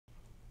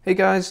Hey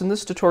guys, in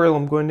this tutorial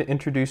I'm going to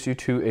introduce you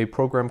to a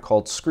program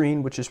called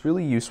Screen, which is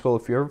really useful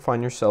if you ever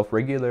find yourself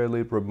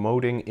regularly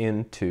remoting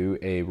into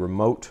a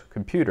remote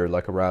computer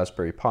like a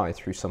Raspberry Pi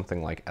through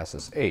something like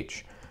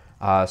SSH.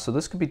 So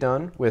this could be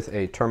done with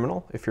a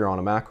terminal if you're on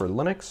a Mac or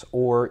Linux,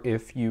 or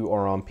if you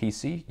are on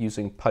PC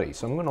using PuTTY.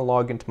 So I'm going to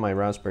log into my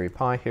Raspberry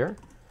Pi here,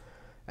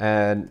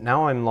 and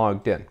now I'm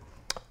logged in.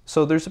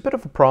 So there's a bit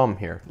of a problem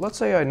here. Let's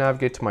say I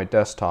navigate to my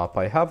desktop.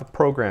 I have a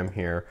program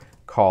here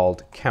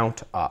called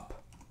Count Up.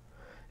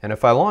 And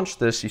if I launch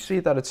this, you see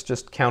that it's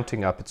just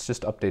counting up, it's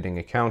just updating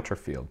a counter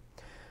field.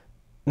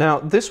 Now,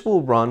 this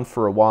will run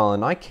for a while,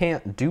 and I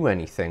can't do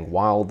anything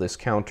while this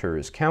counter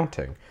is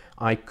counting.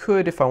 I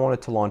could, if I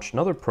wanted to launch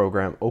another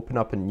program, open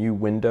up a new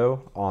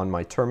window on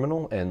my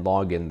terminal and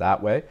log in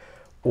that way,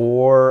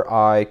 or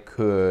I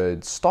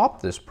could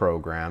stop this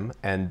program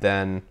and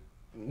then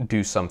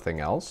do something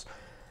else.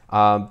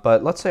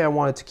 But let's say I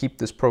wanted to keep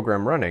this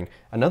program running.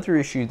 Another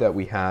issue that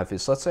we have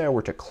is, let's say I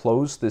were to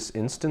close this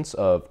instance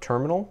of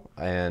terminal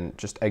and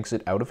just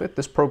exit out of it,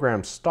 this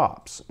program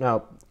stops.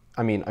 Now,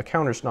 I mean, a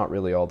counter's not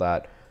really all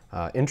that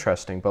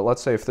interesting, but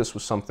let's say if this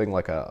was something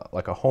like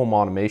a home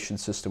automation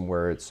system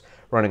where it's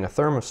running a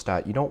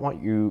thermostat, you don't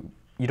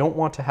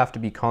want to have to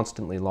be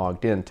constantly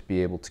logged in to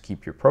be able to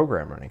keep your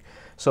program running.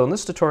 So in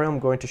this tutorial, I'm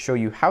going to show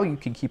you how you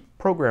can keep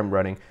a program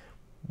running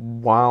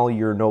while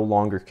you're no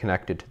longer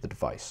connected to the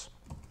device.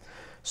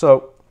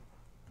 So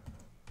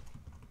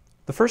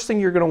the first thing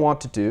you're going to want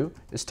to do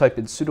is type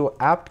in sudo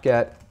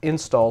apt-get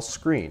install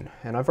screen.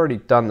 And I've already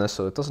done this,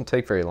 so it doesn't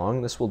take very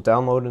long. This will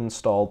download and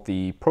install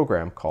the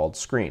program called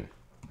Screen.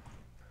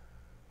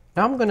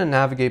 Now I'm going to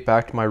navigate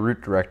back to my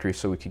root directory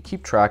so we can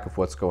keep track of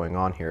what's going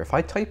on here. If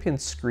I type in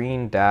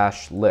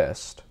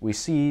screen-list, we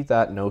see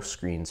that no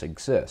screens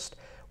exist.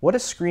 What a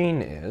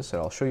screen is,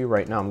 and I'll show you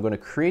right now, I'm going to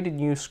create a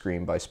new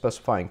screen by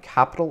specifying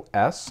capital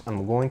S, and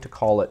I'm going to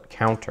call it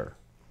counter.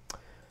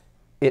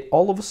 It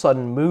all of a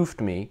sudden moved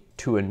me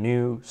to a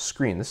new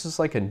screen. This is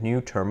like a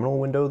new terminal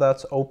window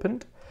that's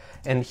opened.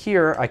 And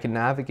here I can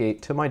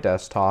navigate to my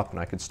desktop and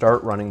I can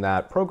start running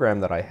that program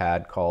that I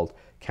had called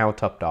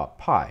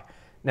countup.py.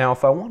 Now,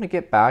 if I want to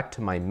get back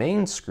to my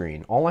main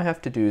screen, all I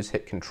have to do is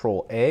hit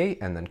Control A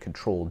and then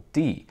Control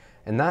D.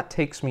 And that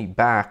takes me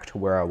back to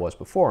where I was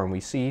before. And we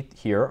see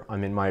here,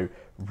 I'm in my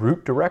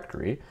root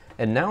directory.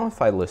 And now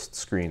if I list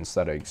screens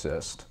that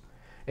exist,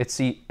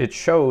 it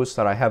shows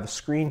that I have a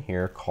screen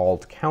here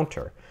called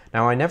counter.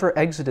 Now, I never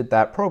exited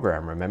that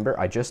program, remember?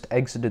 I just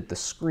exited the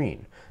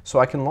screen. So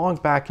I can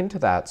log back into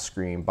that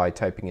screen by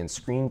typing in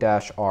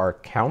screen-r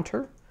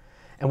counter,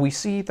 and we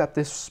see that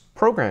this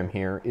program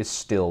here is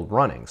still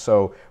running.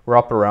 So we're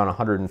up around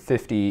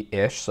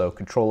 150-ish, so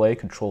Control A,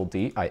 Control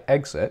D, I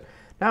exit.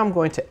 Now I'm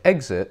going to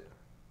exit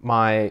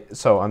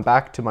so I'm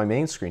back to my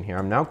main screen here.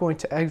 I'm now going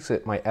to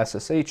exit my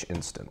SSH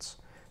instance.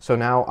 So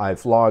now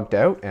I've logged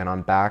out and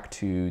I'm back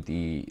to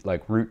the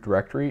root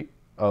directory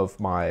of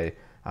my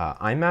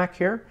iMac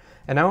here.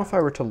 And now if I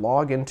were to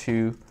log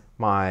into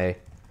my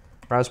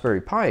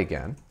Raspberry Pi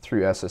again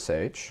through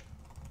SSH,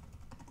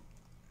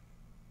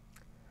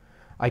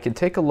 I can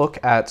take a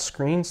look at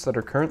screens that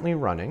are currently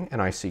running,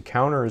 and I see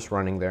counter is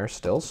running there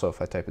still. So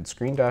if I type in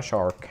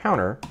screen-r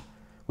counter,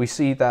 we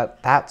see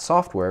that that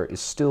software is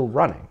still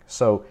running.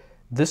 So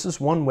this is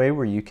one way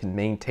where you can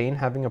maintain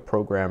having a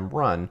program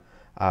run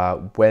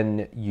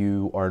when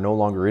you are no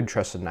longer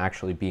interested in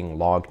actually being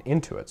logged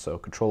into it. So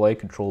Control A,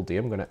 Control D,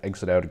 I'm going to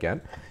exit out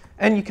again.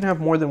 And you can have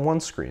more than one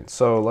screen.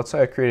 So let's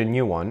say I create a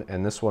new one,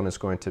 and this one is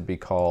going to be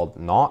called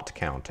Not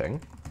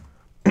Counting.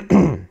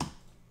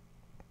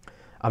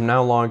 I'm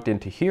now logged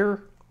into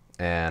here,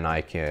 and I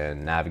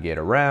can navigate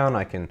around.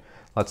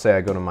 Let's say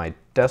I go to my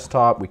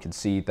desktop, we can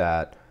see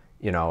that,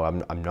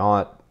 I'm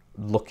not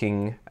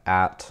looking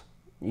at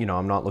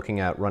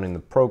running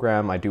the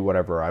program. I do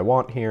whatever I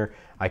want here.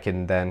 I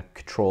can then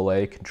Control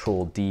A,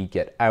 Control D,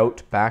 get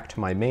out back to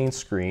my main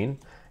screen,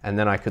 and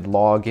then I could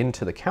log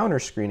into the counter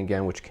screen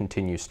again, which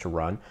continues to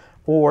run.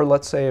 Or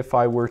let's say if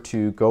I were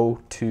to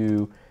go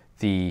to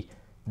the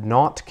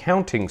not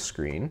counting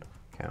screen,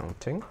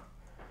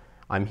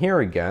 I'm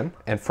here again,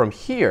 and from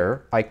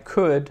here I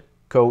could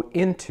go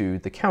into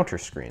the counter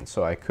screen.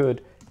 So I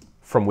could,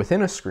 from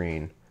within a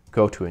screen,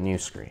 go to a new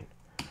screen.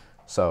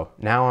 So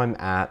now I'm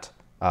at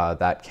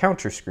that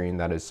counter screen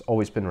that has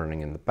always been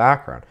running in the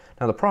background.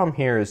 Now the problem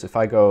here is if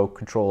I go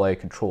Control A,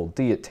 Control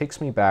D, it takes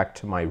me back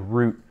to my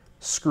root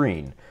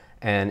screen.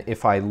 And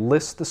if I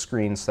list the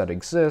screens that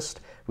exist,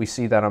 we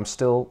see that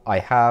I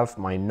have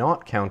my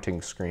not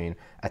counting screen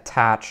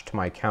attached to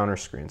my counter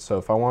screen. So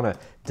if I want to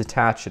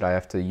detach it, I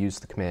have to use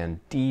the command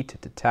D to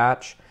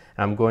detach.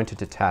 And I'm going to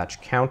detach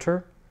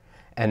counter.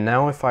 And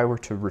now if I were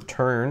to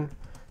return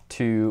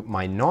to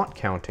my not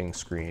counting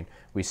screen,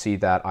 we see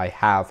that I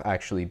have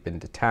actually been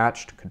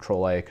detached,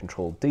 Control A,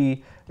 Control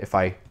D. If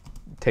I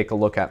take a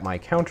look at my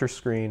counter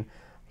screen,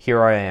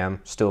 here I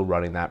am still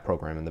running that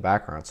program in the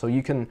background. So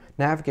you can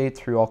navigate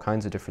through all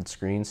kinds of different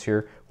screens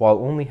here while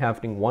only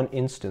having one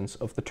instance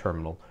of the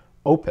terminal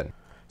open.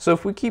 So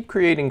if we keep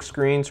creating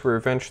screens, we're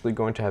eventually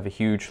going to have a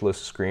huge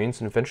list of screens,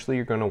 and eventually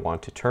you're going to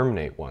want to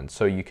terminate one.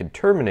 So you can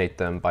terminate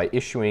them by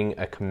issuing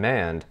a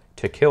command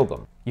to kill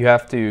them. You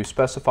have to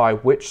specify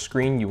which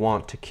screen you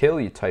want to kill.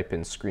 You type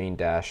in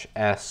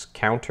screen-s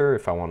counter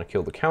if I want to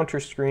kill the counter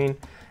screen,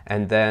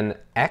 and then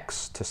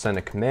X to send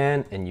a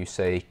command, and you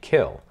say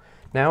kill.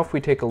 Now if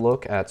we take a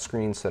look at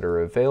screens that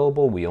are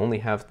available, we only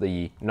have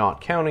the not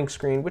counting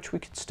screen, which we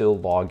could still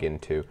log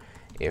into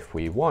if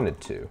we wanted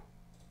to.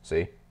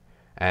 See?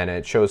 And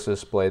it shows the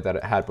display that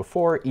it had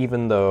before,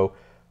 even though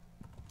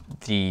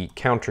the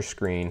counter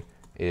screen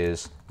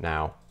is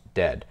now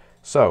dead.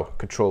 So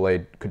Control-A,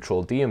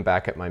 Control-D, I'm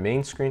back at my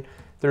main screen.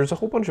 There's a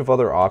whole bunch of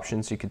other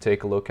options you could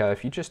take a look at.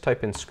 If you just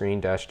type in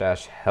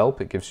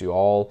screen-help, it gives you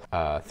all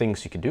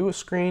things you can do with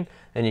screen,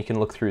 and you can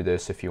look through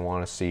this if you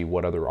want to see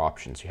what other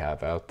options you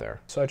have out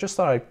there. So I just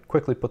thought I'd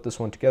quickly put this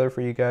one together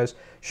for you guys,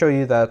 show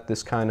you that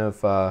this kind of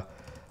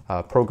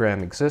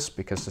program exists,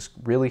 because this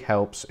really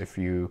helps if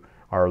you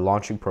are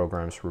launching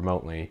programs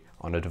remotely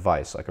on a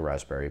device like a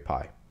Raspberry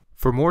Pi.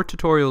 For more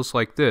tutorials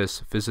like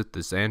this, visit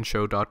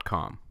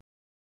thezanshow.com.